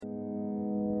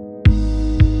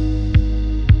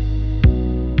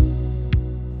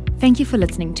Thank you for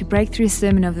listening to Breakthrough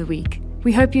Sermon of the Week.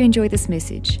 We hope you enjoy this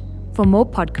message. For more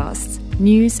podcasts,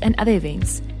 news, and other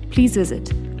events, please visit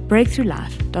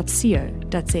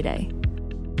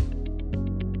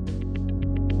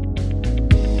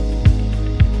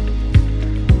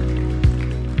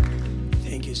breakthroughlife.co.za.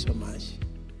 Thank you so much.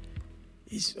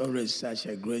 It's always such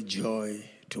a great joy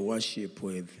to worship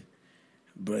with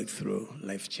Breakthrough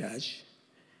Life Church.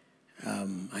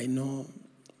 I know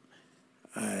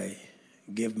I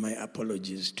gave my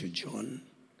apologies to John.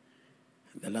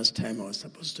 The last time I was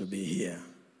supposed to be here,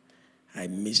 I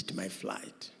missed my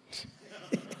flight.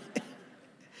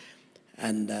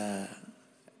 And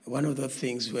one of the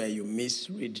things where you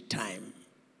misread time,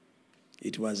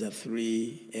 it was a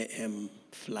 3 a.m.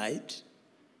 flight.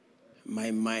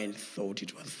 My mind thought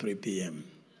it was 3 p.m.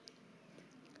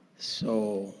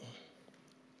 So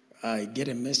I get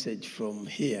a message from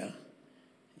here,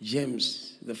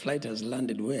 James, the flight has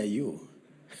landed, where are you?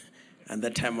 And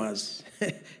that time I was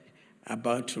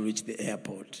about to reach the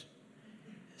airport.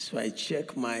 So I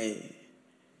check my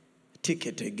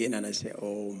ticket again and I say,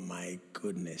 oh my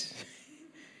goodness.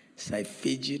 So I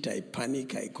fidget, I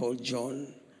panic, I call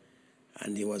John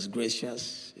and he was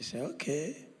gracious. He said,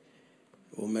 okay,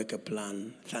 we'll make a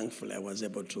plan. Thankfully, I was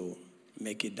able to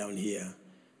make it down here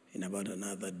in about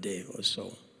another day or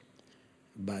so.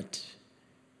 But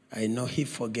I know he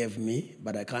forgave me,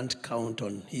 but I can't count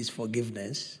on his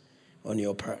forgiveness on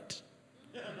your part.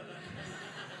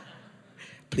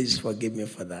 Please forgive me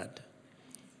for that.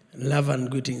 Love and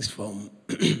greetings from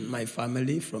my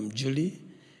family, from Julie,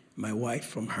 my wife,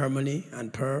 from Harmony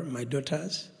and Pearl, my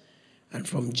daughters, and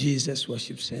from Jesus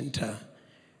Worship Center,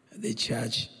 the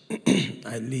church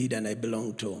I lead and I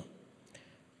belong to.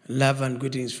 Love and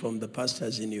greetings from the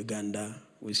pastors in Uganda.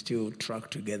 We still track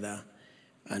together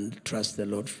and trust the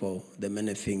Lord for the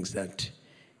many things that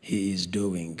he is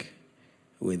doing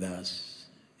with us.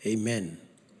 Amen.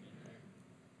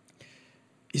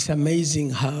 It's amazing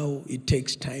how it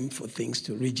takes time for things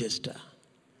to register.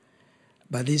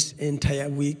 But this entire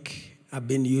week, I've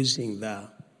been using I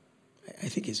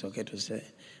think it's okay to say,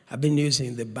 I've been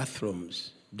using the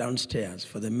bathrooms downstairs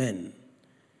for the men.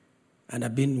 And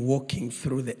I've been walking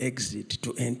through the exit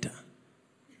to enter.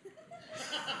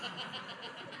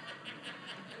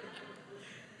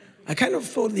 I kind of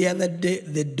thought the other day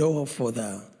the door for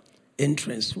the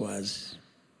entrance was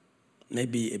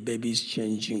maybe a baby's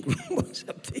changing room or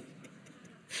something.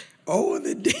 All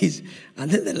the days. And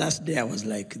then the last day I was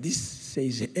like, this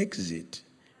says exit.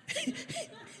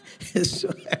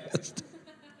 So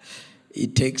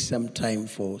it takes some time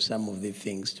for some of the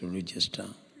things to register.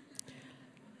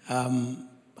 I'm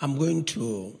going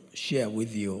to share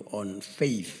with you on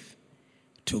faith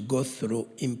to go through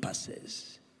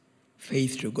impasses.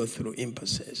 Faith to go through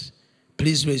impasses.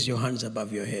 Please raise your hands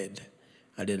above your head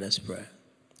and let us pray.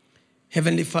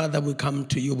 Heavenly Father, we come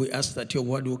to you. We ask that your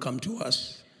word will come to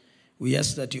us. We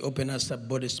ask that you open us up,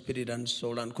 body, spirit, and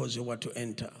soul, and cause your word to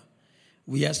enter.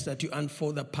 We ask that you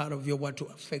unfold the power of your word to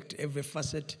affect every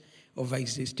facet of our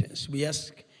existence. We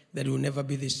ask that we will never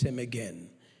be the same again.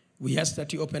 We ask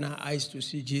that you open our eyes to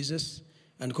see Jesus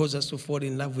and cause us to fall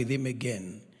in love with him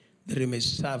again, that we may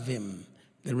serve him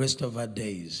the rest of our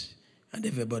days. And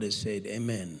everybody said,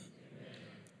 amen.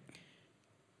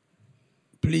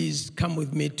 Please come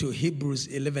with me to Hebrews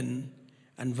 11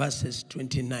 and verses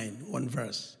 29. One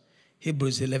verse.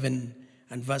 Hebrews 11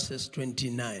 and verses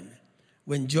 29.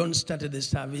 When John started the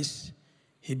service,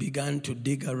 he began to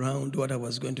dig around what I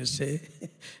was going to say.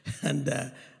 And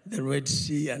the Red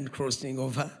Sea and crossing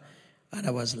over. And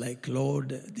I was like, Lord,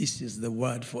 this is the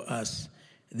word for us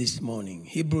this morning.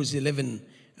 Hebrews 11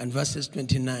 and verses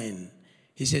 29.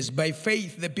 He says, by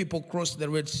faith the people crossed the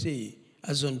Red Sea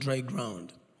as on dry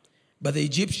ground. But the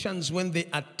Egyptians, when they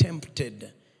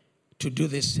attempted to do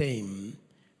the same,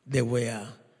 they were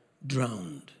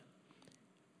drowned.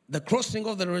 The crossing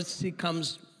of the Red Sea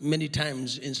comes many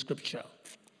times in Scripture.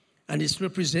 And it's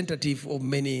representative of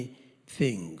many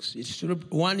things.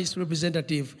 One is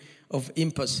representative of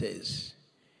impasses.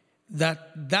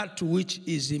 That which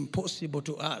is impossible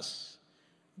to us,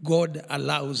 God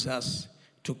allows us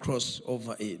to cross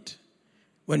over it.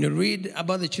 When you read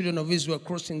about the children of Israel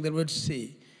crossing the Red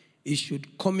Sea, it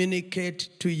should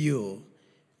communicate to you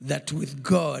that with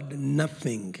God,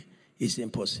 nothing is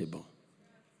impossible.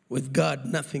 With God,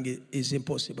 nothing is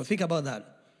impossible. Think about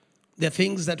that. There are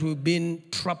things that we've been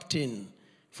trapped in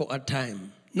for a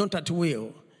time, not at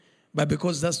will, but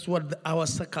because that's what our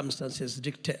circumstances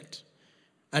dictate.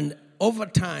 And over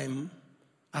time,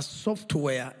 a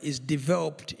software is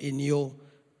developed in your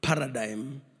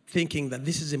paradigm, thinking that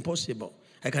this is impossible.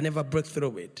 I can never break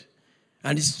through it.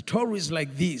 And it's stories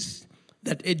like this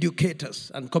that educate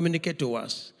us and communicate to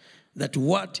us that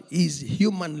what is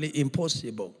humanly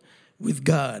impossible with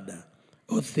God,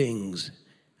 all things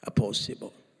are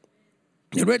possible.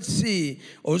 The Red Sea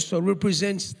also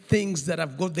represents things that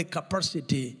have got the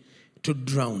capacity to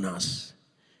drown us.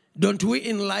 Don't we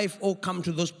in life all come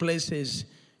to those places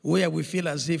where we feel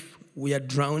as if we are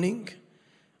drowning?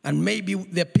 And maybe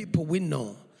there are people we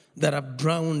know that have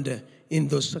drowned in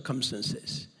those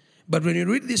circumstances. But when you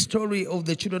read the story of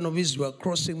the children of Israel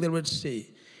crossing the Red Sea,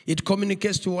 it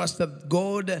communicates to us that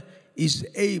God is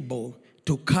able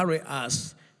to carry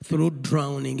us through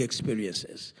drowning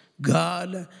experiences.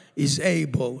 God is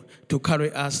able to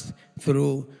carry us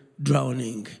through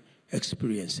drowning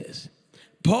experiences.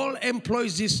 Paul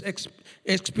employs this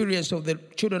experience of the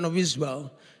children of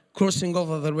Israel crossing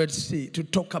over the Red Sea to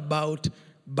talk about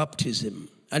baptism.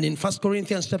 And in 1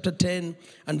 Corinthians chapter 10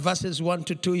 and verses 1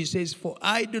 to 2, he says, "For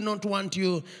I do not want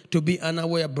you to be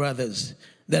unaware, brothers,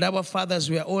 that our fathers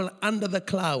were all under the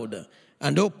cloud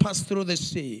and all passed through the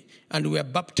sea, and were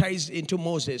baptized into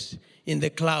Moses in the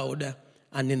cloud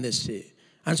and in the sea."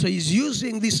 And so he's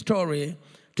using this story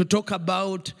to talk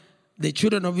about the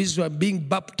children of Israel being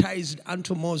baptized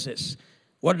unto Moses.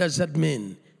 What does that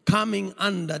mean? Coming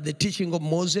under the teaching of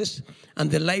Moses and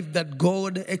the life that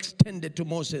God extended to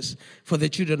Moses for the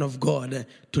children of God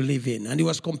to live in. And he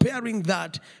was comparing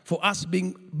that for us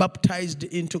being baptized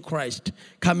into Christ,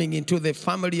 coming into the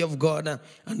family of God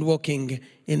and walking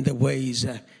in the ways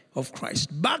of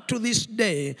Christ. Back to this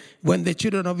day when the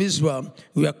children of Israel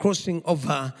were crossing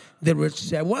over the Red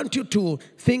Sea. I want you to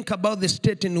think about the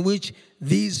state in which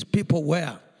these people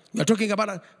were. We are talking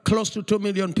about close to 2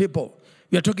 million people.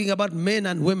 We are talking about men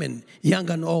and women, young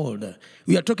and old.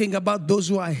 We are talking about those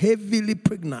who are heavily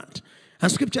pregnant.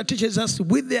 And Scripture teaches us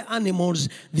with their animals,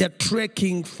 they are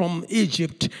trekking from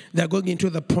Egypt. They are going into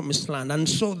the promised land. And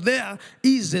so there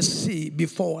is a sea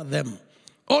before them.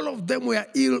 All of them were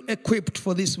ill-equipped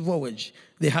for this voyage.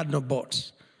 They had no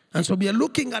boats. And so we are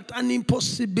looking at an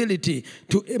impossibility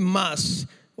to a mass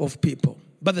of people.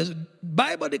 But the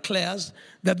Bible declares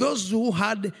that those who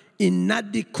had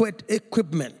inadequate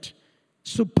equipment,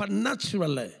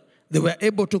 supernaturally, they were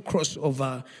able to cross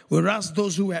over, whereas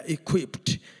those who were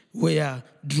equipped were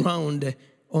drowned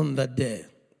on the day.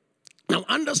 Now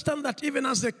understand that even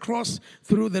as they crossed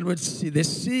through the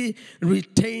sea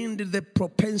retained the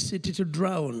propensity to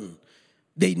drown.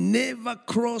 They never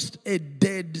crossed a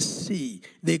Dead Sea.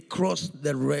 They crossed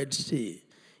the Red Sea.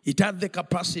 It had the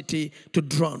capacity to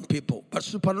drown people. But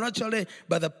supernaturally,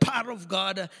 by the power of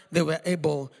God, they were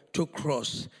able to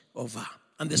cross over.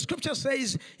 And the scripture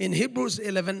says in Hebrews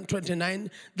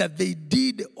 11:29 that they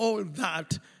did all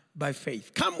that by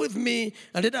faith. Come with me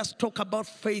and let us talk about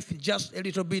faith just a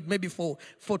little bit, maybe for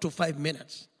 4 to 5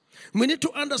 minutes. We need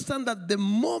to understand that the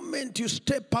moment you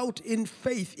step out in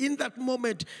faith, in that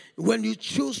moment when you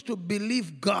choose to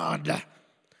believe God,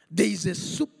 there is a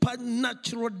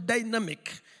supernatural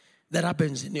dynamic that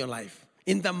happens in your life.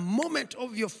 In the moment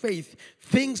of your faith,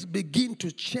 things begin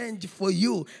to change for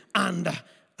you and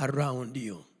around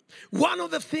you. One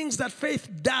of the things that faith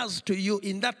does to you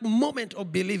in that moment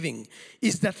of believing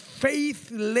is that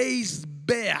faith lays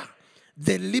bare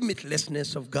the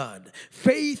limitlessness of God.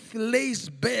 Faith lays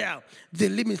bare the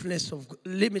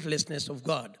limitlessness of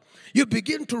God. You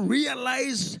begin to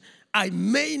realize, I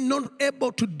may not be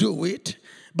able to do it,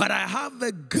 but I have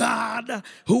a God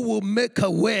who will make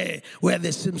a way where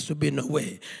there seems to be no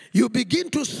way. You begin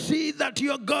to see that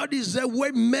your God is a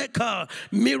way maker,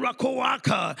 miracle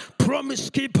worker, promise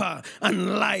keeper,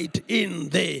 and light in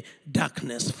the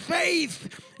darkness.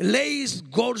 Faith lays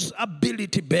God's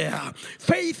ability bare.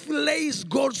 Faith lays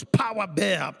God's power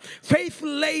bare. Faith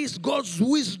lays God's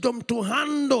wisdom to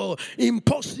handle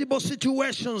impossible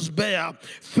situations bare.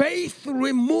 Faith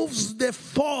removes the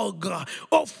fog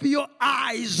off your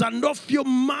eyes and off your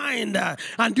mind,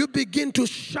 and you begin to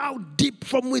shout deep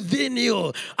from within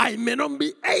you, I may not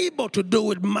be able to do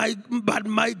it, but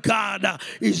my God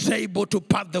is able to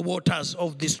part the waters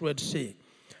of this Red Sea.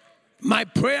 My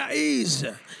prayer is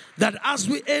that as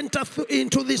we enter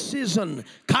into this season,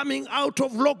 coming out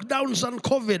of lockdowns and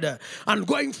COVID, and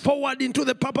going forward into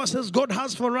the purposes God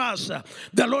has for us,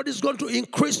 the Lord is going to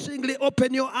increasingly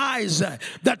open your eyes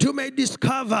that you may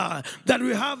discover that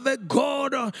we have a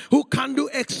God who can do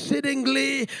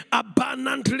exceedingly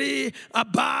abundantly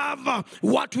above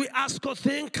what we ask or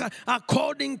think,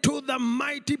 according to the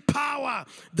mighty power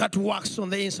that works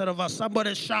on the inside of us.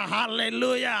 Somebody shout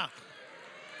hallelujah.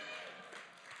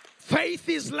 Faith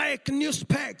is like new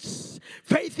specs.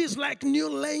 Faith is like new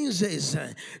lenses.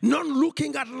 Not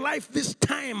looking at life this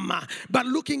time, but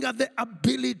looking at the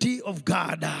ability of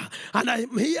God. And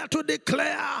I'm here to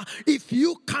declare, if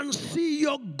you can see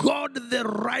your God the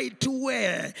right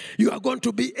way, you are going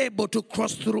to be able to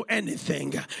cross through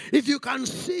anything. If you can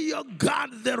see your God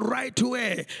the right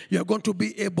way, you are going to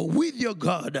be able, with your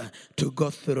God, to go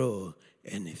through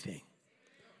anything.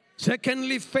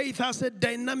 Secondly, faith has a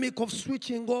dynamic of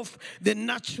switching off the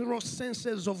natural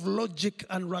senses of logic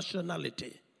and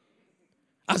rationality.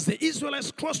 As the Israelites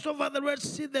crossed over the Red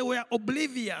Sea, they were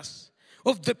oblivious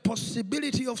of the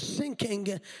possibility of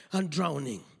sinking and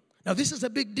drowning. Now, this is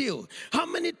a big deal. How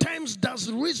many times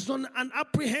does reason and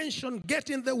apprehension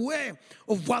get in the way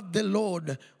of what the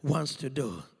Lord wants to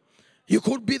do? You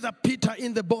could be the Peter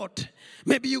in the boat.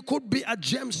 Maybe you could be a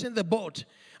James in the boat.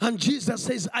 And Jesus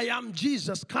says, I am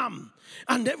Jesus, come.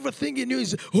 And everything in you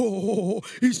is,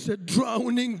 it's a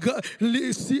drowning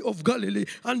Sea of Galilee.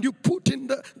 And you put in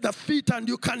the feet and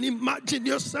you can imagine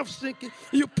yourself sinking.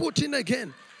 You put in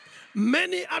again.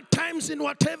 Many are times in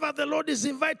whatever the Lord is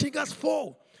inviting us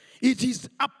for, it is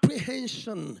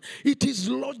apprehension, it is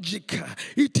logic,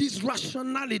 it is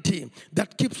rationality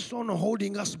that keeps on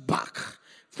holding us back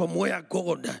from where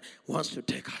God wants to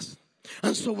take us.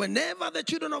 And so whenever the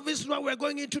children of Israel were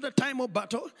going into the time of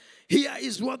battle, here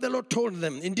is what the Lord told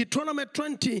them. In Deuteronomy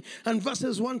 20 and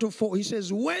verses 1 to 4, he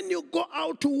says, when you go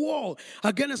out to war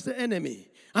against the enemy,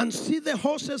 and see the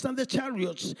horses and the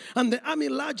chariots and the army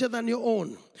larger than your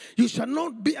own, you shall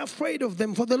not be afraid of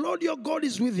them, for the Lord your God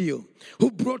is with you, who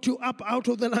brought you up out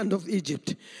of the land of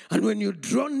Egypt. And when you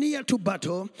draw near to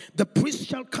battle, the priest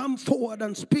shall come forward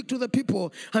and speak to the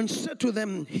people and say to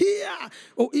them, hear,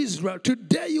 O Israel,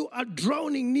 today you are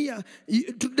drawing near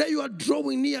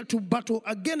to battle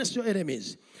against your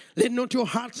enemies. Let not your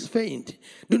hearts faint.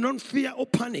 Do not fear or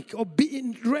panic or be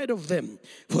in dread of them.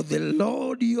 For the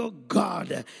Lord your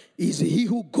God is he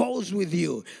who goes with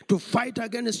you to fight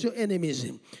against your enemies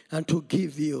and to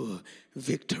give you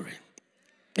victory.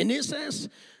 In essence,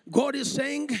 God is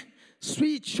saying,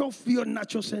 switch off your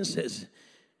natural senses.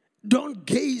 Don't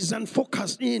gaze and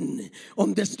focus in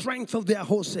on the strength of their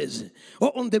horses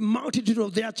or on the multitude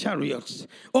of their chariots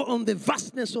or on the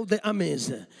vastness of the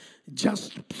armies.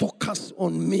 Just focus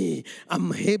on me.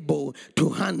 I'm able to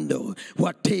handle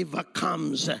whatever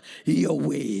comes your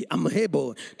way. I'm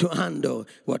able to handle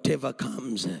whatever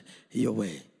comes your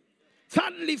way.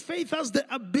 Thirdly, faith has the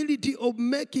ability of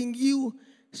making you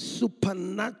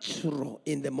supernatural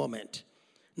in the moment.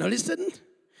 Now listen,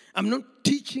 I'm not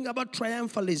teaching about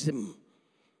triumphalism,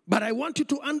 but I want you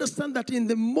to understand that in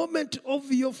the moment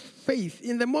of your faith,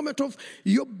 in the moment of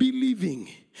your believing,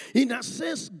 in a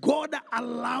sense, God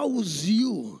allows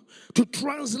you to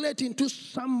translate into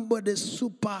somebody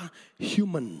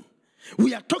superhuman.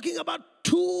 We are talking about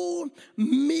 2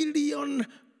 million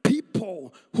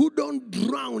people who don't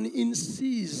drown in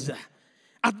seas.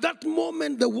 At that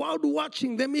moment, the world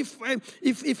watching them, if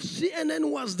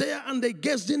CNN was there and they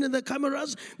gazed in the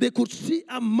cameras, they could see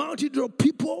a multitude of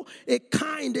people, a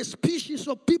species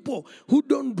of people who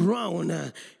don't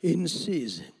drown in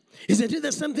seas. Isn't it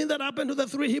the same thing that happened to the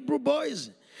 3 Hebrew boys?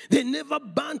 They never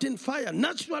burnt in fire.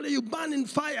 Naturally, you burn in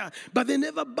fire, but they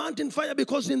never burnt in fire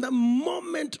because in the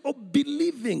moment of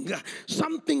believing,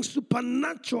 something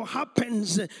supernatural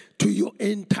happens to your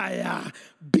entire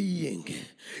being.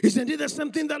 Isn't it the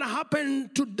same thing that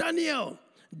happened to Daniel?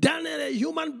 Daniel, a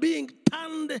human being,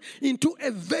 turned into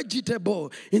a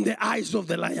vegetable in the eyes of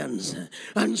the lions.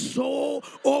 And so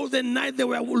all the night they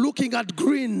were looking at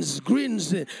greens,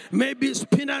 maybe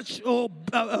spinach or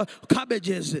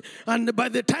cabbages. And by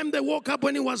the time they woke up,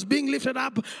 when he was being lifted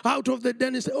up out of the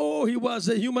den, he said, oh, he was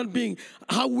a human being.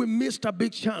 How we missed a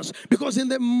big chance. Because in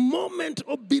the moment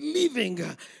of believing,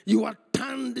 you are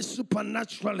turned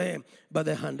supernaturally by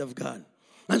the hand of God.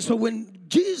 And so when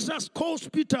Jesus calls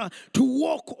Peter to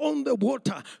walk on the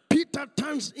water, Peter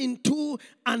turns into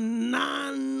a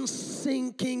non-sinking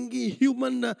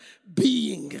human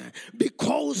being.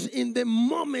 Because in the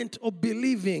moment of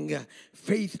believing,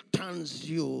 faith turns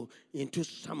you into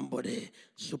somebody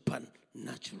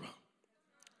supernatural.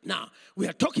 Now, we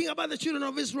are talking about the children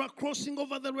of Israel crossing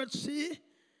over the Red Sea.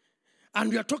 And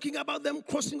we are talking about them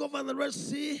crossing over the Red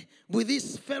Sea with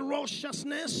this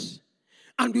ferociousness.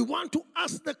 And we want to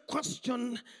ask the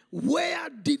question, where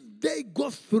did they go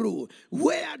through?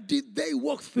 Where did they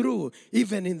walk through,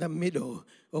 even in the middle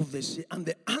of the sea? And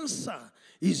the answer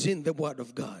is in the Word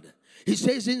of God. He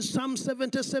says in Psalm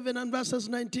 77 and verses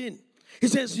 19, he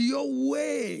says, your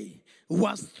way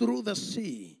was through the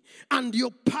sea, and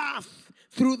your path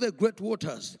through the great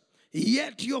waters.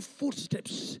 yet your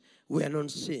footsteps were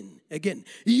not seen. Again,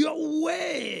 your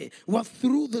way was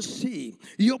through the sea,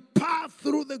 your path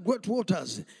through the great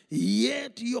waters,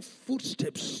 yet your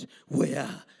footsteps were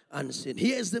unseen.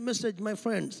 Here's the message, my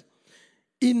friends.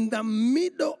 In the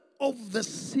middle of the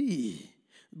sea,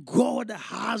 God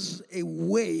has a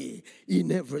way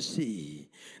in every sea.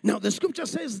 Now, the scripture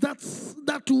says that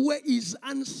way is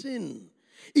unseen.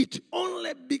 It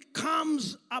only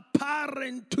becomes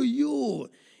apparent to you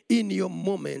in your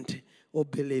moment of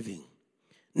believing.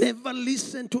 Never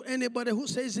listen to anybody who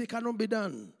says it cannot be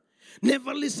done.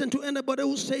 Never listen to anybody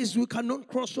who says we cannot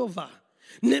cross over.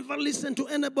 Never listen to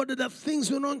anybody that things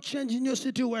will not change in your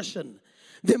situation.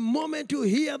 The moment you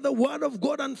hear the word of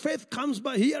God, and faith comes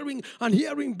by hearing, and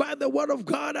hearing by the word of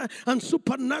God, and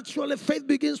supernaturally faith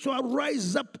begins to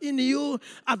arise up in you,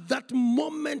 at that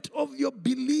moment of your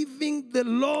believing, the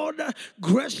Lord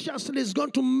graciously is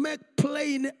going to make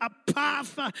plain a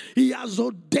path He has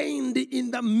ordained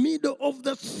in the middle of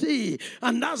the sea.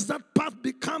 And as that path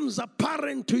becomes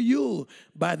apparent to you,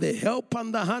 by the help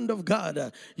and the hand of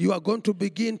God, you are going to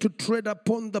begin to tread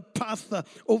upon the path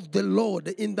of the Lord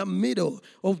in the middle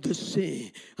of the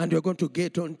sea, and you're going to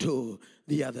get onto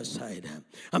the other side.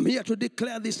 I'm here to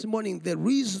declare this morning, there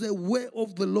is the way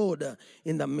of the Lord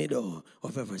in the middle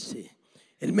of every sea.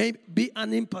 It may be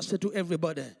an impasse to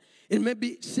everybody. It may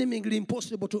be seemingly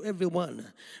impossible to everyone.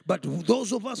 But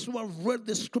those of us who have read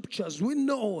the scriptures, we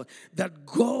know that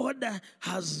God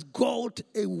has got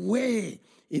a way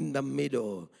in the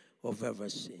middle of every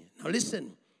sea. Now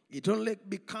listen, it only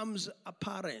becomes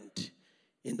apparent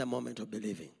in the moment of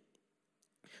believing.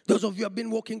 Those of you who have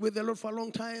been walking with the Lord for a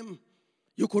long time,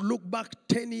 you could look back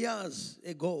 10 years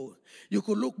ago. You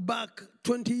could look back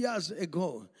 20 years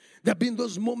ago. There have been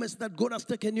those moments that God has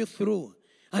taken you through.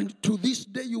 And to this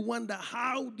day you wonder,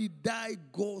 how did I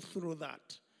go through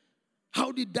that?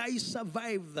 How did I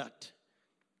survive that?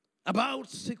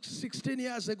 About 16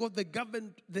 years ago, the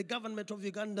government of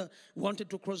Uganda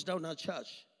wanted to close down our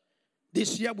church.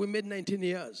 This year we made 19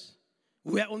 years.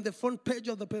 We are on the front page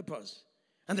of the papers.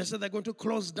 And they said they're going to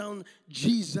close down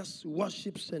Jesus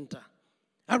Worship Center.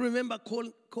 I remember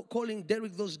calling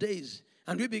Derek those days,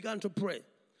 and we began to pray.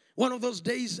 One of those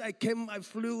days I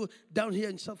flew down here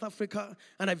in South Africa,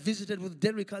 and I visited with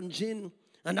Derek and Jean.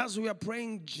 And as we were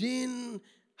praying, Jean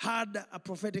had a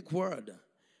prophetic word.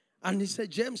 And he said,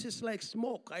 James, it's like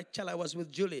smoke. Actually, I was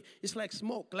with Julie. It's like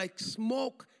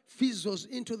smoke fizzles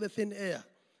into the thin air.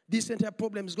 This entire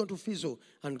problem is going to fizzle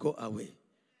and go away.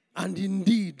 And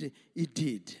indeed, it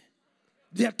did.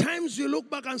 There are times you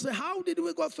look back and say, how did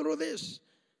we go through this?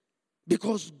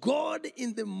 Because God,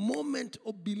 in the moment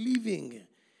of believing,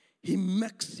 He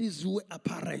makes His way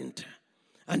apparent.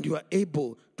 And you are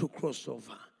able to cross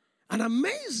over. And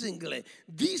amazingly,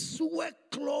 this way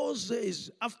closes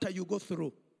after you go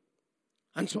through.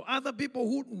 And so other people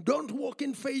who don't walk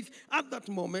in faith at that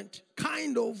moment,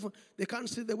 they can't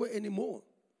see the way anymore.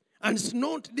 And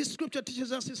this scripture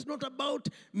teaches us it's not about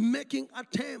making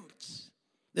attempts.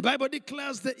 The Bible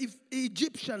declares that if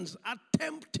Egyptians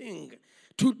attempting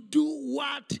to do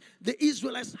what the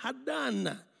Israelites had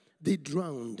done, they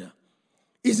drowned.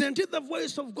 Isn't it the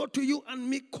voice of God to you and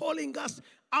me calling us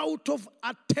out of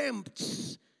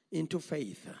attempts into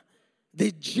faith?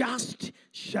 The just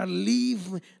shall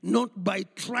live not by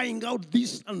trying out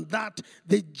this and that.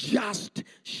 The just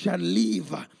shall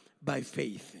live by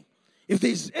faith. If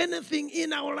there's anything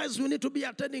in our lives we need to be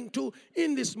attending to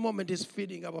in this moment, is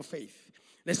feeding our faith.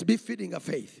 Let's be feeding our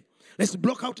faith. Let's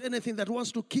block out anything that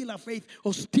wants to kill our faith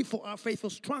or stifle our faith or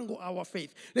strangle our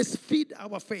faith. Let's feed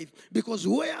our faith, because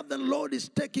where the Lord is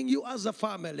taking you as a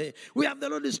family, where the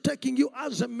Lord is taking you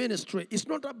as a ministry, it's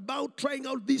not about trying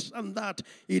out this and that.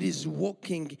 It is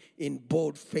walking in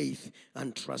bold faith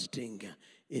and trusting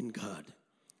in God.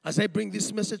 As I bring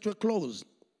this message to a close,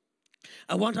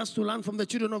 I want us to learn from the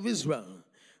children of Israel.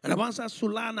 And I want us to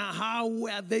learn how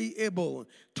were they able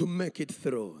to make it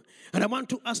through. And I want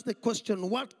to ask the question,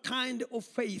 what kind of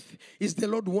faith is the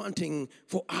Lord wanting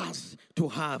for us to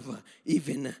have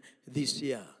even this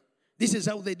year? This is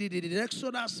how they did it in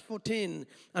Exodus 14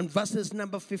 and verses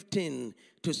number 15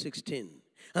 to 16.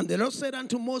 And the Lord said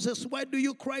unto Moses, why do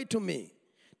you cry to me?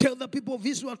 Tell the people of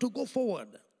Israel to go forward.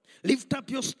 Lift up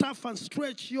your staff and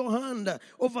stretch your hand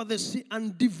over the sea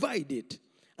and divide it.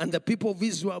 And the people of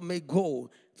Israel may go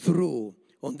through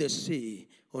on the sea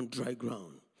on dry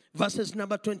ground. Verses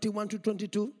number 21 to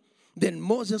 22. Then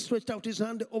Moses stretched out his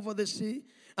hand over the sea,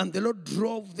 and the Lord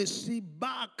drove the sea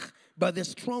back by the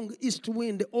strong east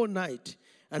wind all night,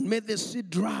 and made the sea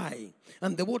dry,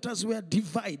 and the waters were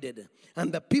divided.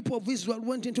 And the people of Israel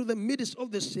went into the midst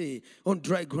of the sea on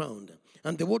dry ground.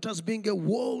 and the waters being a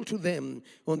wall to them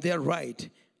on their right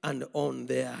and on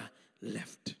their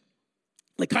left.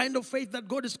 The kind of faith that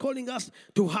God is calling us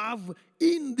to have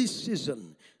in this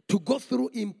season, to go through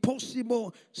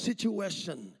impossible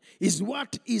situation, is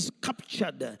what is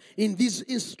captured in these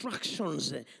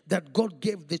instructions that God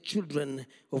gave the children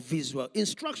of Israel.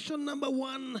 Instruction number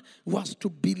 1 was to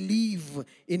believe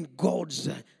in God's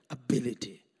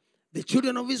ability. The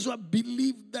children of Israel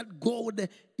believed that God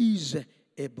is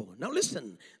able. Now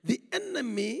listen, the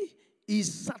enemy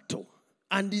is subtle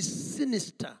and is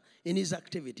sinister in his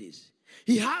activities.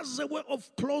 He has a way of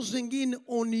closing in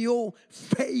on your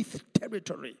faith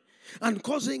territory and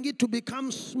causing it to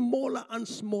become smaller and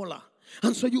smaller.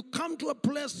 And so you come to a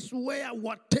place where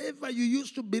whatever you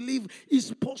used to believe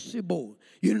is possible,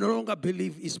 you no longer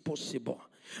believe is possible.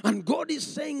 And God is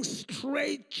saying,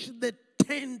 stretch the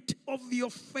tent of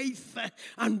your faith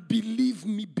and believe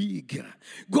me big.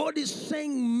 God is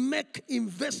saying, make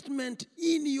investment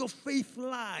in your faith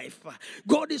life.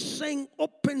 God is saying,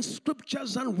 open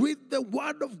scriptures and read the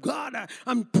word of God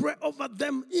and pray over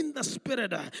them in the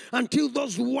spirit until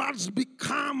those words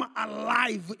become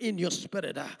alive in your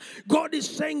spirit. God is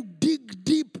saying, dig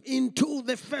deep into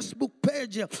the Facebook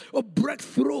page of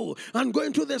Breakthrough and go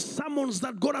into the sermons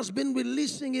that God has been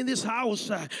releasing in this house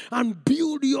and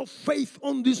build your faith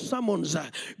on these sermons.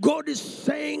 God is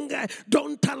saying,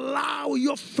 don't allow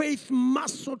your faith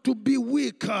muscle to be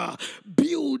weak.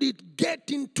 Build it. Get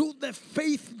into the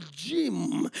faith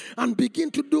gym and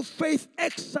begin to do faith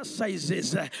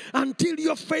exercises until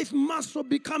your faith muscle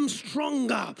becomes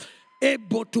stronger,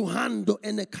 able to handle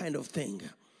any kind of thing.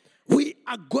 We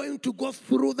are going to go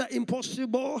through the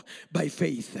impossible by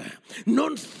faith.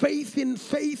 Not faith in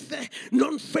faith,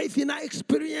 not faith in our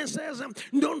experiences,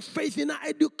 not faith in our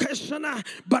education,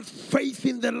 but faith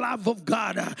in the love of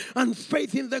God, and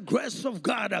faith in the grace of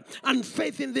God, and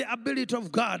faith in the ability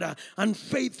of God, and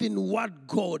faith in what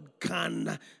God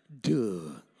can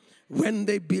do. When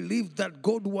they believed that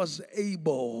God was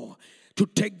able to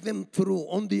take them through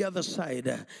on the other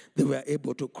side, they were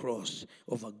able to cross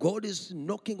over. God is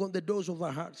knocking on the doors of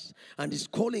our hearts and is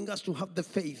calling us to have the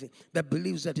faith that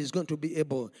believes that He's going to be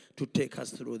able to take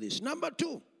us through this. Number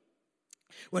 2,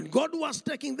 when God was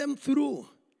taking them through,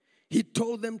 He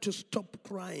told them to stop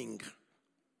crying.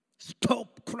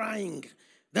 Stop crying.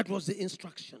 That was the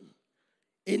instruction.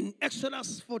 In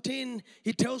Exodus 14,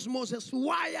 He tells Moses,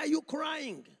 why are you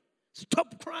crying?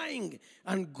 Stop crying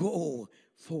and go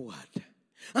forward.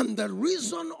 And the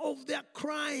reason of their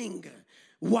crying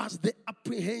was the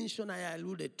apprehension I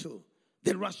alluded to,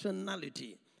 the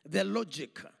rationality, the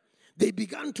logic. They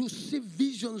began to see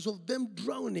visions of them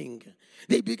drowning.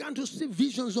 They began to see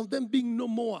visions of them being no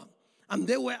more. And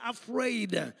they were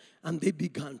afraid and they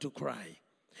began to cry.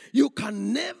 You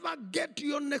can never get to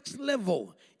your next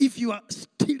level if you are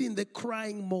still in the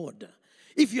crying mode.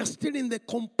 If you're still in the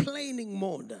complaining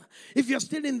mode, if you're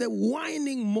still in the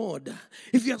whining mode,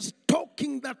 if you're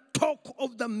talking the talk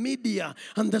of the media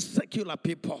and the secular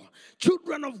people,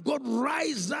 children of God,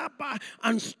 rise up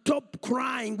and stop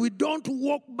crying. We don't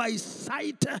walk by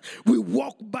sight, we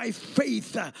walk by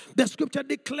faith. The scripture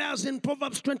declares in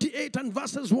Proverbs 28 and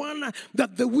verses 1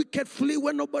 that the wicked flee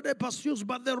when nobody pursues,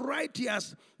 but the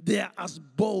righteous, they are as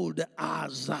bold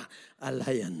as a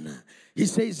lion. He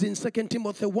says in 2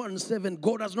 Timothy 1:7,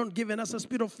 God has not given us a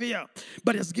spirit of fear,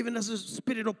 but has given us a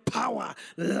spirit of power,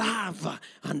 love,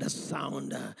 and a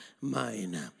sound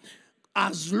mind.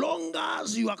 As long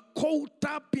as you are caught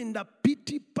up in the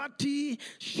pity party,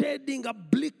 shading a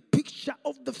bleak picture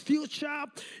of the future,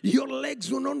 your legs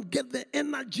will not get the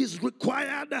energies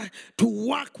required to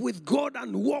work with God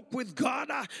and walk with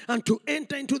God and to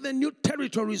enter into the new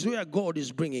territories where God is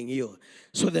bringing you.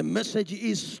 So the message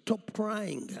is stop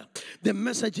crying. The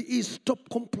message is stop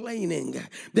complaining.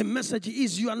 The message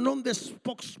is you are not the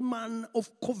spokesman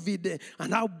of COVID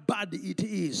and how bad it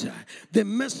is. The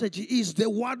message is the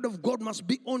word of God must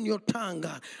be on your tongue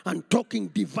and talking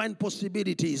divine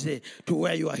possibilities to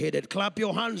where you are headed. Clap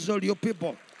your hands, all you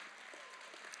people.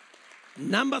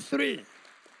 Number 3,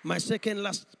 my second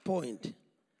last point.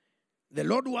 The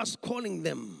Lord was calling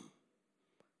them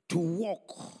to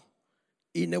walk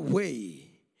in a way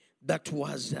that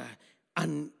was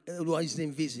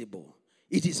invisible.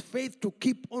 It is faith to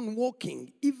keep on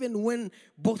walking even when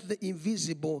both the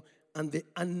invisible and the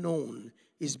unknown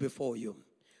is before you.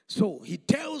 So he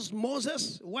tells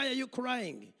Moses, why are you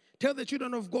crying? Tell the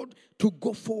children of God to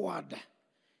go forward.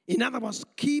 In other words,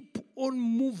 keep on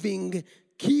moving,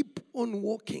 keep on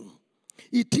walking.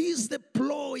 It is the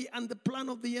ploy and the plan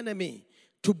of the enemy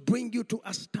to bring you to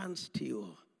a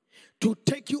standstill, to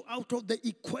take you out of the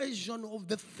equation of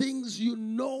the things you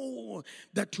know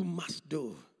that you must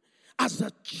do. As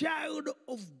a child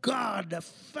of God,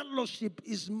 fellowship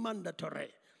is mandatory.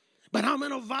 But how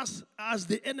many of us, as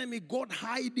the enemy got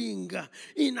hiding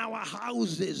in our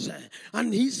houses,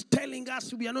 and he's telling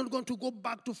us we are not going to go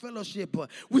back to fellowship,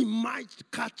 we might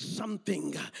catch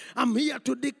something. I'm here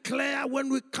to declare when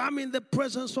we come in the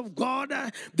presence of God,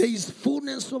 there is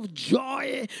fullness of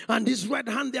joy, and his right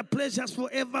hand there pleasures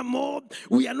forevermore.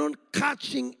 We are not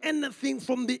catching anything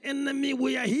from the enemy.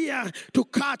 We are here to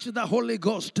catch the Holy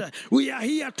Ghost. We are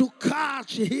here to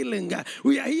catch healing.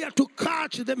 We are here to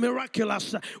catch the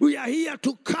miraculous. We are here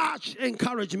to catch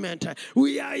encouragement.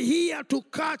 We are here to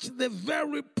catch the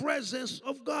very presence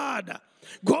of God.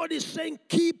 God is saying,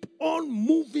 keep on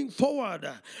moving forward.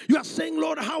 You are saying,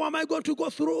 Lord, how am I going to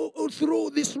go through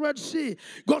this Red Sea?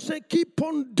 God said, keep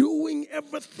on doing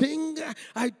everything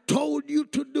I told you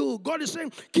to do. God is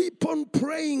saying, keep on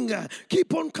praying.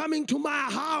 Keep on coming to my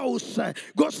house.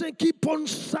 God said, keep on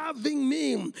serving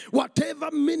me.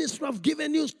 Whatever ministry I've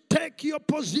given you, take your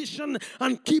position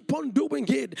and keep on doing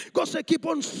it. God said, keep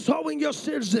on sowing your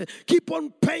seeds. Keep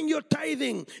on paying your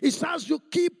tithing. It's as you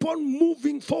keep on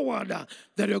moving forward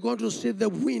that you're going to see the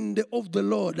wind of the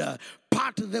Lord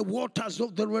part the waters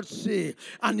of the Red Sea.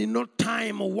 And in no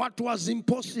time, what was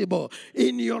impossible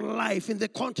in your life, in the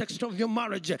context of your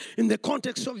marriage, in the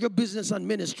context of your business and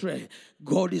ministry,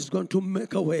 God is going to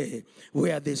make a way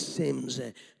where there seems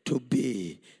to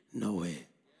be no way.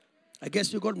 I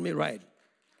guess you got me right.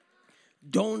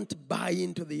 Don't buy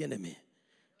into the enemy.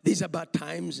 These are bad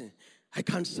times. I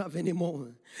can't serve anymore.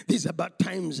 These are bad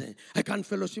times. I can't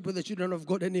fellowship with the children of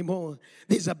God anymore.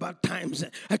 These are bad times.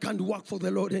 I can't work for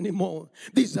the Lord anymore.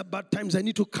 These are bad times. I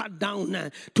need to cut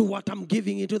down to what I'm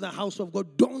giving into the house of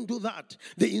God. Don't do that.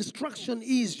 The instruction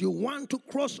is you want to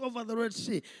cross over the Red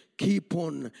Sea. Keep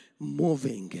on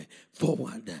moving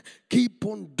forward. Keep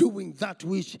on doing that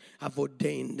which I've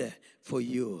ordained for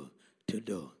you to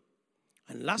do.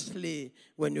 And lastly,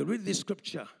 when you read this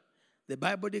scripture, the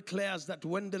Bible declares that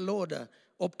when the Lord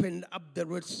opened up the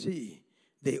Red Sea,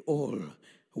 they all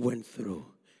went through.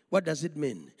 What does it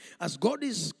mean? As God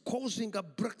is causing a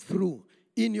breakthrough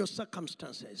in your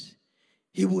circumstances,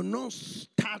 He will not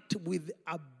start with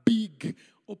a big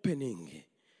opening.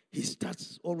 He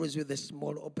starts always with a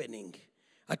small opening.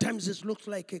 At times it looks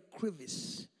like a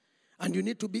crevice, and you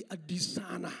need to be a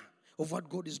discerner of what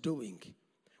God is doing.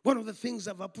 One of the things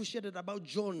I've appreciated about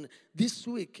John this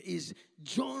week is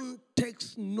John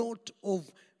takes note of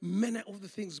many of the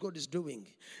things God is doing.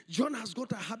 John has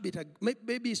got a habit,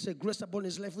 maybe it's a grace upon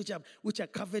his life, which I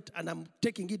covet, and I'm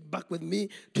taking it back with me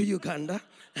to Uganda.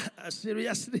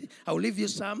 Seriously, I'll leave you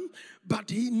some. But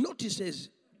he notices,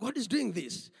 God is doing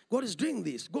this, God is doing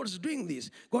this, God is doing this,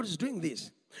 God is doing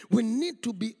this. We need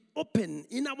to be open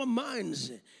in our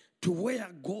minds to where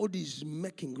God is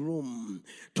making room,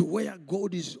 to where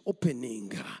God is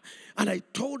opening. And I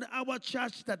told our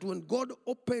church that when God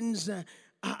opens a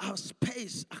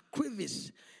space, a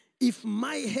crevice, if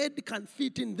my head can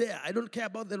fit in there, I don't care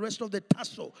about the rest of the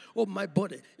tassel of my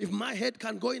body. If my head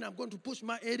can go in, I'm going to push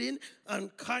my head in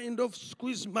and kind of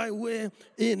squeeze my way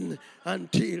in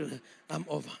until I'm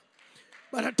over.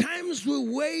 But at times we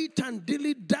wait and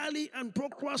dilly-dally and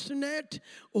procrastinate.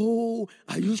 Oh,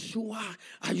 are you sure?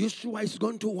 Are you sure it's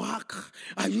going to work?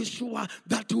 Are you sure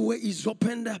that way is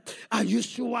opened? Are you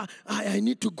sure I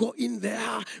need to go in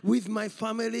there with my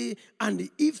family? And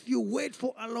if you wait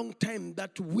for a long time,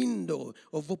 that window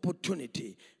of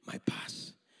opportunity might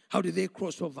pass. How did they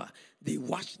cross over? They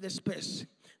watched the space.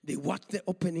 They watched the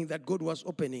opening that God was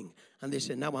opening. And they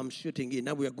said, now I'm shooting in.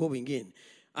 Now we are going in.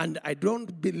 And I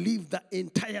don't believe the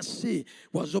entire sea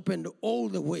was opened all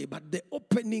the way. But the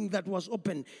opening that was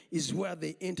open is where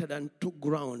they entered and took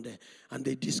ground. And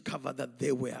they discovered that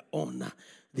they were on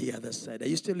the other side. Are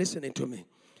you still listening to me?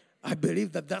 I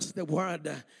believe that that's the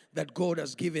word that God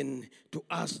has given to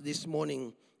us this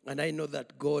morning. And I know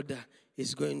that God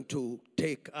is going to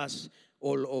take us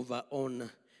all over on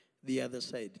the other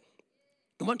side.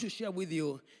 I want to share with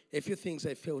you a few things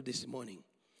I felt this morning.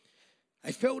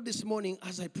 I felt this morning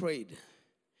as I prayed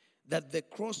that the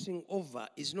crossing over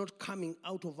is not coming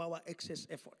out of our excess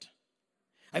effort.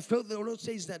 I felt the Lord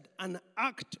says that an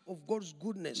act of God's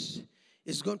goodness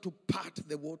is going to part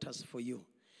the waters for you.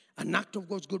 An act of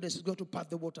God's goodness is going to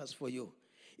part the waters for you.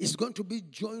 It's going to be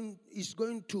joined, it's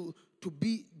going to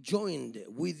be joined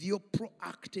with your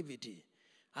proactivity.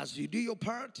 As you do your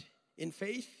part in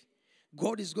faith,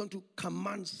 God is going to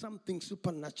command something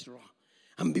supernatural.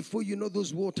 And before you know,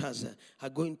 those waters are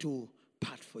going to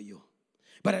part for you.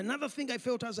 But another thing I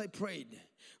felt as I prayed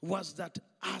was that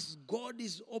as God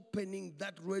is opening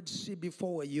that Red Sea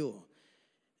before you,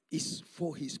 is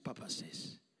for his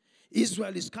purposes.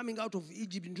 Israel is coming out of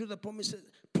Egypt into the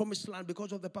promised land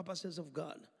because of the purposes of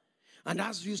God. And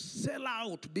as you sell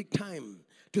out big time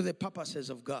to the purposes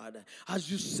of God,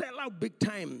 as you sell out big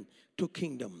time to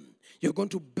kingdom, you're going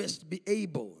to best be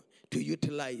able to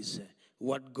utilize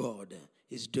what God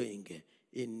is doing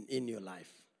in your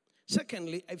life.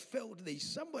 Secondly, I felt there is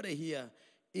somebody here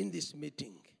in this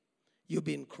meeting. You've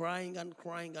been crying and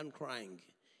crying and crying.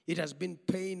 It has been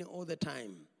pain all the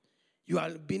time. You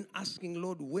have been asking,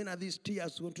 Lord, when are these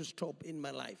tears going to stop in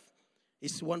my life?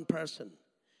 It's one person.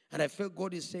 And I feel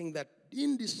God is saying that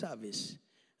in this service,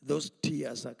 those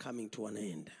tears are coming to an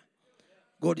end.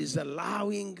 God is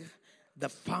allowing the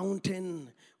fountain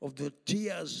of the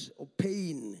tears of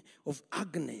pain, of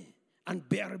agony,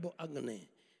 unbearable agony,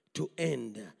 to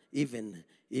end even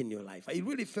in your life. I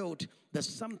really felt that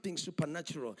something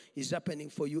supernatural is happening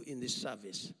for you in this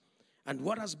service. And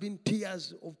what has been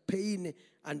tears of pain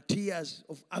and tears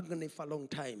of agony for a long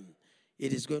time,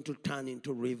 it is going to turn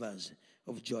into rivers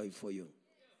of joy for you.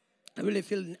 I really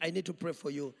feel I need to pray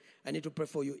for you. I need to pray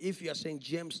for you. If you are saying,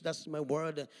 James, that's my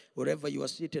word, wherever you are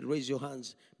seated, raise your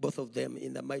hands, both of them,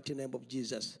 in the mighty name of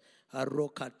Jesus.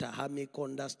 Arokata hami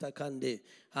kondasta kande,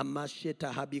 hamasheta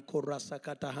habi korasa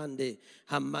katahande,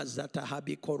 hamazata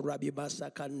habi korabi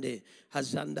basakande,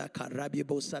 hazanda karabi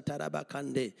bosataraba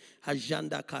kande,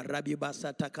 hajanda karabi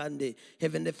basatakande.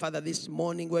 Heavenly Father, this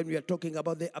morning when we are talking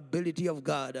about the ability of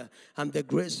God and the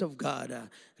grace of God,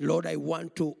 Lord, I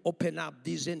want to open up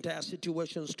these entire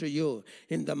situations to you.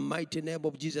 In the mighty name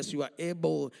of Jesus, you are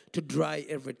able to dry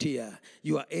every tear.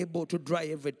 You are able to dry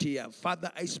every tear.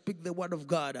 Father, I speak the word of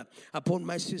God upon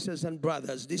my sisters and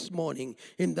brothers this morning.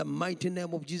 In the mighty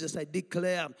name of Jesus, I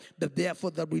declare that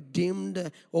therefore the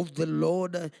redeemed of the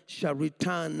Lord shall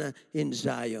return in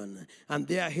Zion, and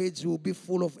their heads will be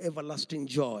full of everlasting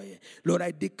joy. Lord,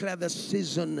 I declare the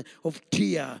season of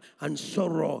tear and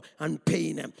sorrow and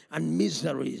pain and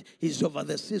misery is over.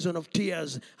 The season of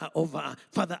tears are over.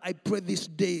 Father, I pray this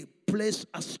day, place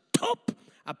a stop,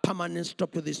 a permanent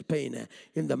stop to this pain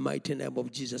in the mighty name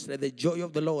of Jesus. Let the joy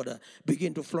of the Lord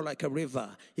begin to flow like a river,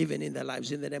 even in their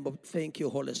lives. In the name of, thank you,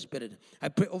 Holy Spirit. I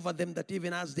pray over them that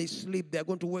even as they sleep, they're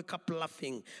going to wake up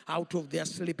laughing out of their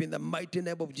sleep in the mighty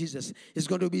name of Jesus. It's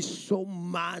going to be so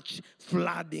much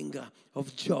flooding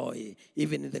of joy,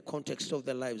 even in the context of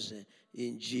their lives,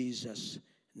 in Jesus'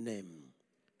 name.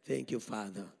 Thank you,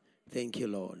 Father. Thank you,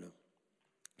 Lord.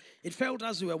 It felt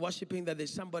as we were worshiping that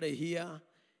there's somebody here,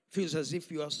 feels as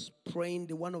if you are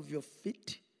sprained one of your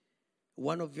feet.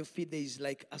 One of your feet, there is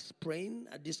like a sprain,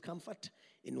 a discomfort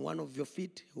in one of your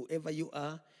feet. Whoever you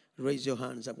are, raise your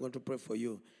hands. I'm going to pray for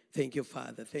you. Thank you,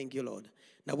 Father. Thank you, Lord.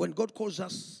 Now, when God calls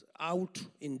us out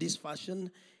in this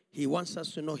fashion, he wants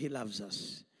us to know he loves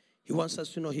us. He wants us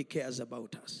to know he cares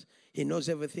about us. He knows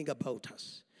everything about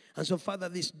us. And so, Father,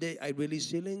 this day I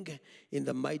release healing in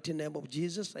the mighty name of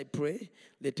Jesus. I pray,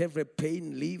 let every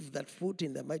pain leave that foot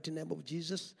in the mighty name of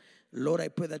Jesus. Lord, I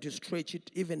pray that you stretch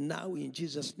it even now in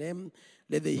Jesus' name.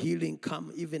 Let the healing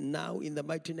come even now in the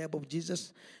mighty name of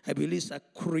Jesus. I release a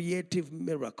creative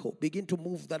miracle. Begin to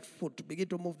move that foot. Begin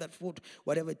to move that foot,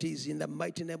 whatever it is, in the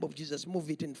mighty name of Jesus. Move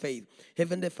it in faith.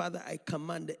 Heavenly Father, I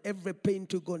command every pain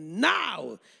to go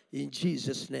now in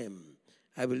Jesus' name.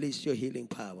 I release your healing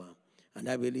power. And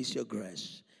I release your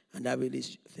grace. And I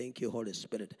release, thank you, Holy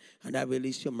Spirit. And I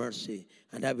release your mercy.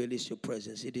 And I release your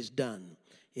presence. It is done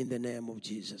in the name of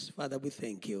Jesus. Father, we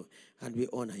thank you and we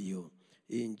honor you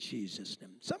in Jesus'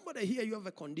 name. Somebody here, you have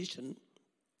a condition.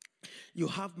 You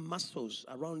have muscles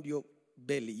around your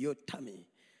belly, your tummy.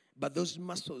 But those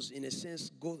muscles, in a sense,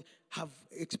 have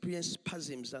experienced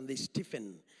spasms and they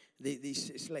stiffen.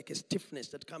 It's like a stiffness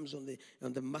that comes on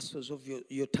the muscles of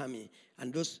your tummy.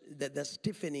 And the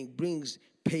stiffening brings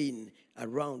pain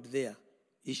around there.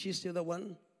 Is she still the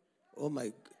one? Oh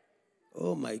my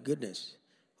goodness.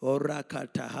 Everybody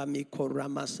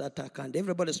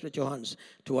stretch your hands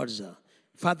towards her.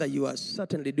 Father, you are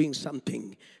certainly doing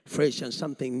something fresh and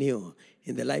something new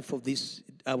in the life of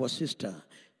our sister.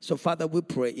 So, Father, we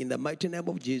pray in the mighty name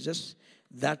of Jesus,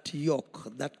 that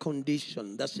yoke, that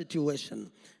condition, that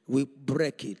situation, we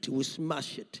break it, we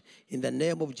smash it in the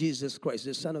name of Jesus Christ,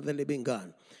 the Son of the living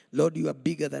God. Lord, you are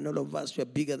bigger than all of us. You are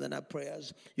bigger than our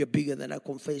prayers. You're bigger than our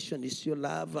confession. It's your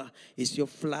love. It's your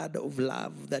flood of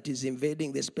love that is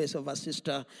invading the space of our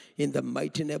sister. In the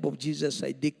mighty name of Jesus,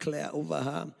 I declare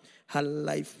over her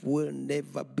life will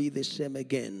never be the same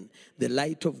again. The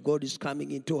light of God is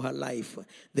coming into her life.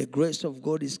 The grace of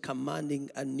God is commanding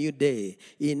a new day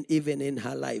even in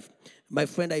her life. My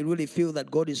friend, I really feel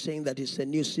that God is saying that it's a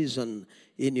new season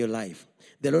in your life.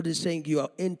 The Lord is saying you are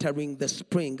entering the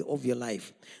spring of your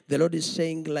life. The Lord is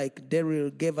saying, like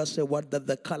Daryl gave us a word that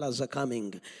the colors are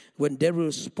coming. When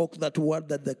Daryl spoke that word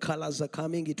that the colors are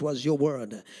coming, it was your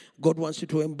word. God wants you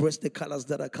to embrace the colors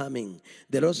that are coming.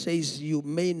 The Lord says you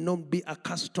may not be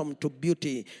accustomed to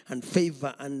beauty and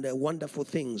favor and wonderful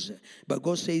things. But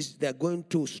God says they're going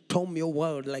to storm your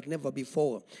world like never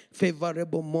before.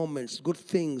 Favorable moments, good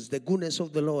things, the goodness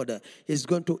of the Lord is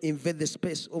going to invade the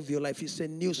space of your life. It's a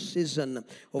new season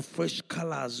of fresh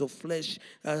colors, of fresh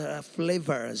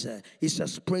flavors. It's a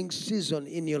spring season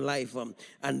in your life,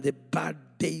 and the bad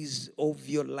days of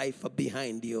your life are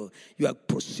behind you. You are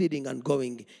proceeding and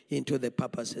going into the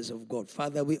purposes of God.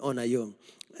 Father, we honor you,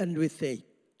 and we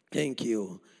thank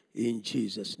you in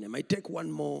Jesus' name. I take one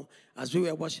more. As we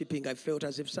were worshiping, I felt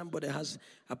as if somebody has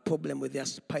a problem with their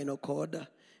spinal cord,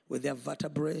 with their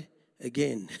vertebrae.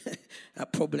 Again, a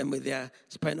problem with their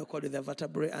spinal cord, with their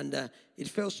vertebrae. And it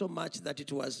felt so much that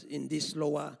it was in this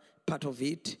lower part of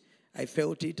it. I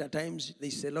felt it. At times,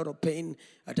 there's a lot of pain.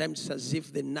 At times, it's as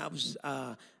if the nerves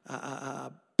are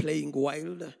playing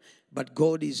wild. But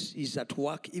God is at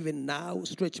work even now.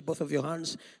 Stretch both of your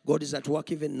hands. God is at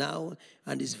work even now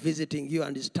and is visiting you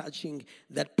and is touching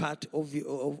that part of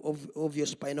your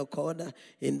spinal cord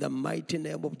in the mighty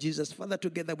name of Jesus. Father,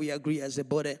 together we agree as a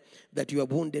body that you are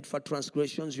wounded for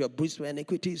transgressions, you are bruised for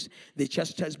iniquities. The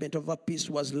chastisement of our peace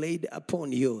was laid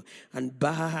upon you, and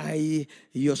by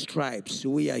your stripes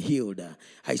we are healed.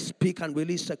 I speak and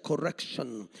release a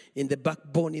correction in the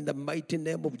backbone in the mighty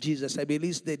name of Jesus. I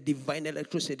release the divine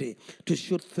electricity to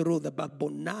shoot through the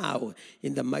backbone now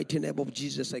in the mighty name of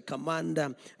Jesus. I command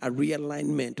a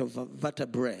realignment of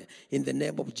vertebrae in the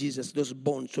name of Jesus. Those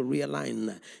bones to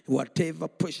realign. Whatever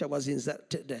pressure was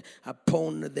inserted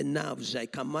upon the nerves, I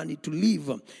command it to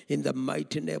leave in the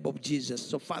mighty name of Jesus.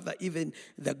 So Father, even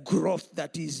the growth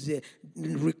that is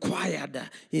required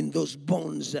in those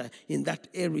bones in that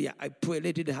area, I pray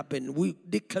let it happen. We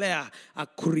declare a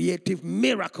creative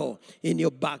miracle in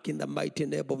your back in the mighty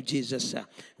name of Jesus.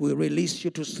 We release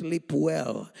you to sleep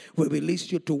well. We release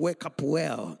you to wake up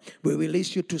well. We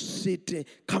release you to sit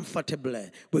comfortably.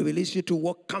 We release you to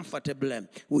walk comfortably.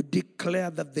 We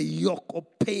declare that the yoke of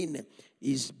pain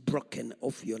is broken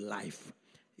off your life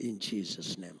in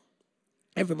Jesus' name.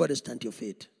 Everybody stand to your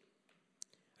feet.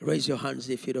 Raise your hands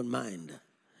if you don't mind.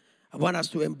 I want us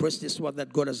to embrace this word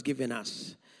that God has given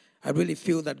us. I really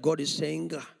feel that God is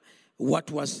saying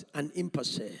what was an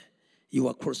impasse, you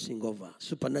are crossing over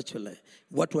supernaturally.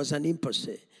 What was an impasse,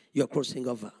 you are crossing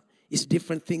over. It's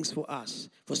different things for us.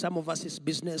 For some of us, it's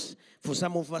business. For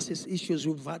some of us, it's issues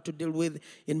we've had to deal with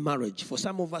in marriage. For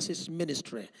some of us, it's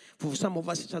ministry. For some of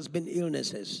us, it has been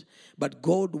illnesses. But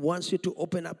God wants you to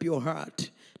open up your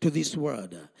heart to this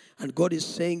word. And God is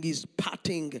saying He's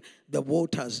parting the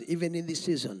waters, even in this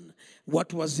season.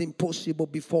 What was impossible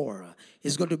before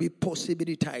is going to be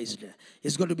possibilitized.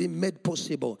 It's going to be made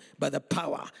possible by the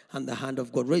power and the hand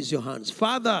of God. Raise your hands.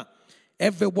 Father,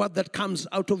 every word that comes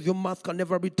out of your mouth can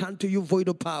never return to you void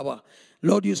of power.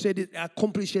 Lord, you said it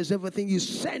accomplishes everything you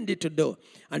send it to do,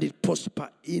 and it prosper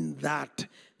in that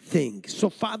thing. So,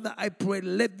 Father, I pray,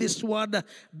 let this word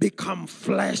become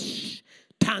flesh,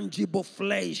 tangible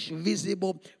flesh,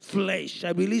 visible flesh. I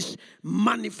release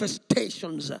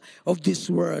manifestations of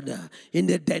this word in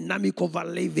the dynamic of our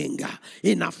living,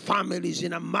 in our families,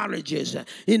 in our marriages,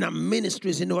 in our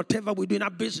ministries, in whatever we do in our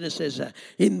businesses.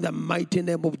 In the mighty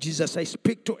name of Jesus, I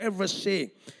speak to every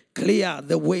sea. Clear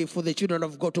the way for the children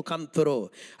of God to come through.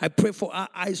 I pray for our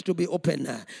eyes to be open.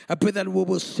 I pray that we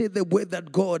will see the way that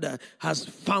God has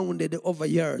founded over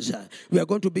years. We are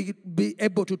going to be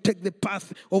able to take the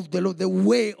path of the Lord. The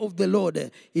way of the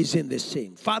Lord is in the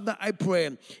same. Father, I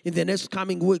pray in the next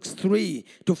coming weeks, 3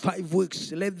 to 5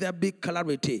 weeks, let there be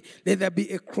clarity. Let there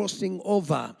be a crossing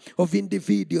over of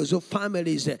individuals, of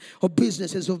families, of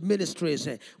businesses, of ministries.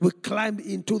 We climb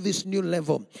into this new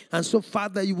level. And so,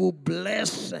 Father, you will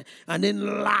bless and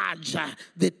enlarge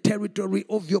the territory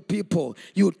of your people.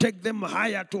 You take them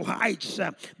higher to heights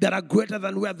that are greater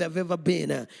than where they've ever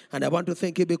been. And I want to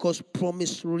thank you because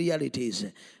promised realities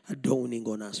are dawning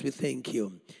on us. We thank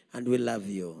you and we love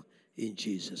you in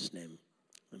Jesus' name.